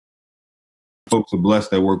folks are blessed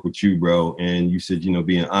that work with you, bro. And you said,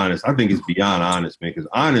 being honest. I think it's beyond honest, man, because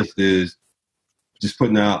honest is just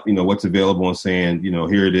putting out, what's available and saying,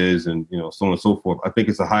 here it is, and, so on and so forth. I think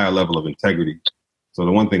it's a higher level of integrity. So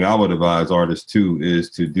the one thing I would advise artists, too, is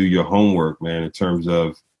to do your homework, man, in terms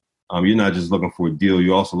of you're not just looking for a deal.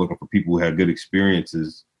 You're also looking for people who have good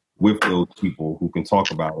experiences with those people who can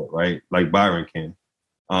talk about it, right? Like Byron can.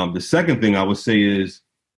 The second thing I would say is,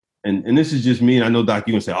 and this is just me, and I know, Doc,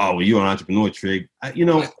 you would say, oh, well, you're an entrepreneur, Trig.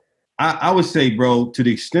 I would say, bro, to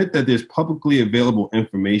the extent that there's publicly available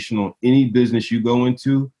information on any business you go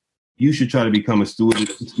into, you should try to become a student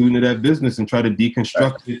of that business and try to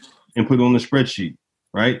deconstruct it and put it on the spreadsheet,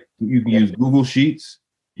 right? You can use Google Sheets.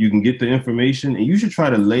 You can get the information, and you should try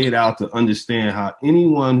to lay it out to understand how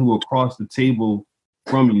anyone who across the table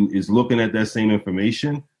from you is looking at that same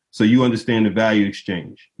information, so you understand the value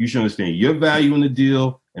exchange. You should understand your value in the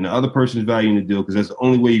deal and the other person's value in the deal, because that's the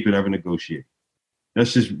only way you could ever negotiate.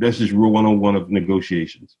 That's just rule 101 of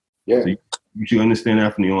negotiations. Yeah. So you should understand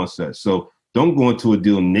that from the onset. So don't go into a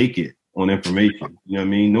deal naked on information. You know what I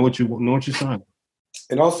mean? Know what you're signing.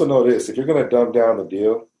 And also know this: if you're going to dumb down the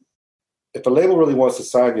deal, if a label really wants to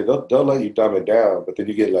sign you, they'll let you dumb it down, but then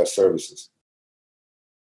you get less services.